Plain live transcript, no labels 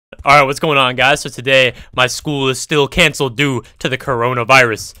Alright, what's going on, guys? So today, my school is still canceled due to the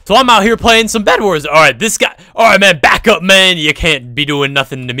coronavirus. So I'm out here playing some BEDWARS. Alright, this guy... Alright, man, back up, man. You can't be doing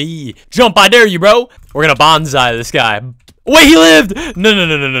nothing to me. Jump, I dare you, bro. We're gonna bonsai this guy. Wait, he lived!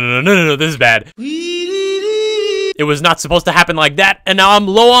 No, this is bad. It was not supposed to happen like that, and now I'm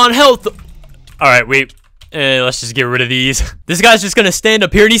low on health. Alright, wait. Let's just get rid of these. This guy's just gonna stand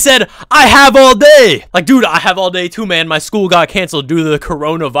up here and he said, I have all day. Like, dude, I have all day too, man. My school got canceled due to the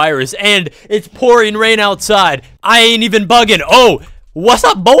coronavirus and it's pouring rain outside. I ain't even bugging. Oh, what's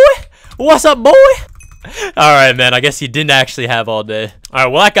up, boy? What's up, boy? Alright, man, I guess he didn't actually have all day.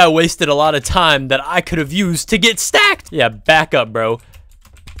 Alright, well, that guy wasted a lot of time that I could have used to get stacked. Yeah, back up, bro.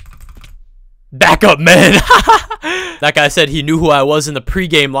 Back up, man. That guy said he knew who I was in the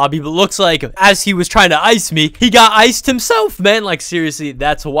pregame lobby, but looks like as he was trying to ice me, he got iced himself, man. Like, seriously,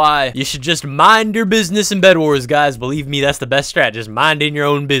 that's why you should just mind your business in BEDWARS, guys. Believe me, that's the best strat. Just minding your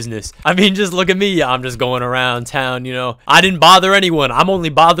own business. I mean, just look at me. I'm just going around town, you know. I didn't bother anyone. I'm only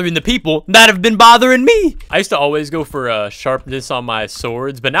bothering the people that have been bothering me. I used to always go for sharpness on my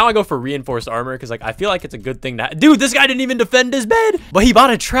swords, but now I go for reinforced armor because, like, I feel like it's a good thing to dude, this guy didn't even defend his bed, but he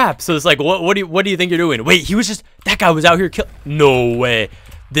bought a trap. So it's like, what do you think you're doing? Wait, he was just... That guy was out here no way.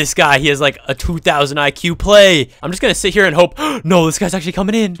 This guy, he has like a 2000 IQ play. I'm just gonna sit here and hope. No, this guy's actually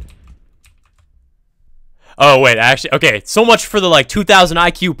coming in. Oh, wait, actually, okay. So much for the like 2000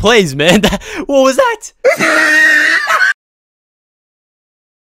 IQ plays, man. What was that?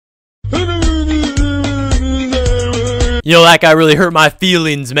 You know, that guy really hurt my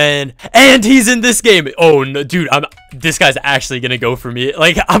feelings, man. And he's in this game. Oh, no, dude, this guy's actually gonna go for me.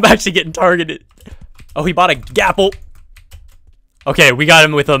 Like, I'm actually getting targeted. Oh, he bought a gapple. Okay, we got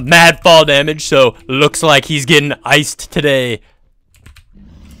him with a mad fall damage, so looks like he's getting iced today.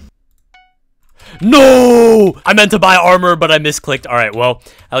 No! I meant to buy armor, but I misclicked. Alright, well,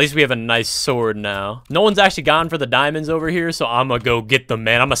 at least we have a nice sword now. No one's actually gone for the diamonds over here, so I'm gonna go get them,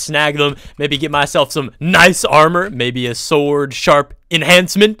 man. I'm gonna snag them, maybe get myself some nice armor, maybe a sword sharp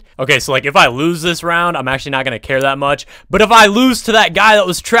enhancement. Okay, so like if I lose this round, I'm actually not gonna care that much. But if I lose to that guy that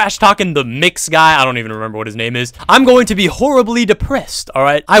was trash talking, the mix guy, I don't even remember what his name is, I'm going to be horribly depressed,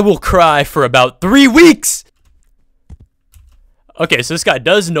 alright? I will cry for about 3 weeks. Okay, so this guy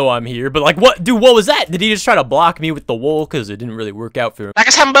does know I'm here, but like, what? Dude, what was that? Did he just try to block me with the wool? Because it didn't really work out for him. Like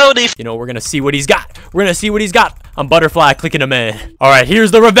a somebody. You know, we're going to see what he's got. We're going to see what he's got. I'm butterfly clicking him in. All right,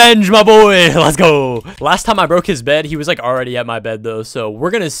 here's the revenge, my boy. Let's go. Last time I broke his bed, he was like already at my bed though. So we're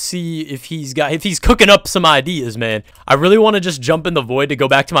going to see if he's cooking up some ideas, man. I really want to just jump in the void to go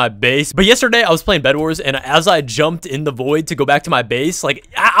back to my base. But yesterday I was playing BEDWARS, and as I jumped in the void to go back to my base, like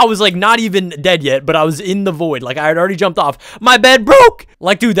I was like not even dead yet, but I was in the void. Like I had already jumped off. My bed broke.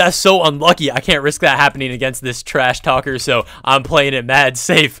 Like, dude, that's so unlucky. I can't risk that happening against this trash talker, so I'm playing it mad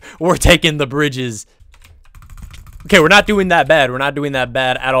safe. We're taking the bridges. Okay, we're not doing that bad. We're not doing that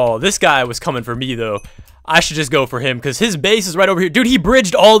bad at all. This guy was coming for me, though. I should just go for him, because his base is right over here. Dude, he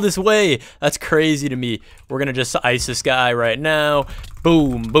bridged all this way. That's crazy to me. We're going to just ice this guy right now.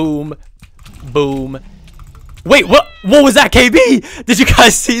 Boom, boom, boom. Wait, what was that, KB? Did you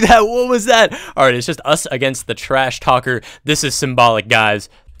guys see that? What was that? All right, it's just us against the trash talker. This is symbolic, guys.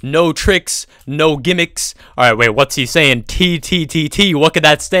 No tricks, no gimmicks. All right, wait, what's he saying? T. What could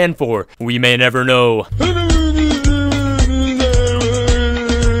that stand for? We may never know.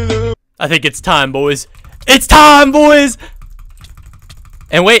 I think it's time, boys. It's time, boys.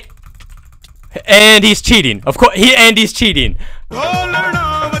 And wait. And he's cheating. Of course, he's cheating.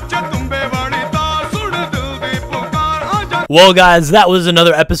 Well, guys, that was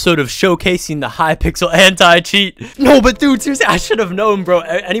another episode of showcasing the Hypixel anti-cheat. No, but dude, seriously, I should have known, bro.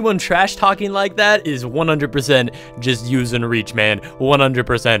 Anyone trash talking like that is 100% just use and reach, man.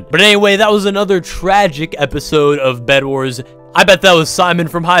 100%. But anyway, that was another tragic episode of BEDWARS. I bet that was Simon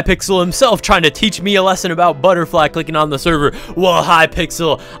from Hypixel himself trying to teach me a lesson about butterfly clicking on the server. Well,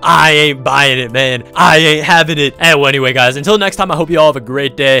 Hypixel, I ain't buying it, man. I ain't having it. And well, anyway, guys, until next time, I hope you all have a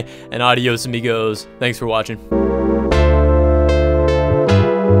great day, and adios amigos. Thanks for watching.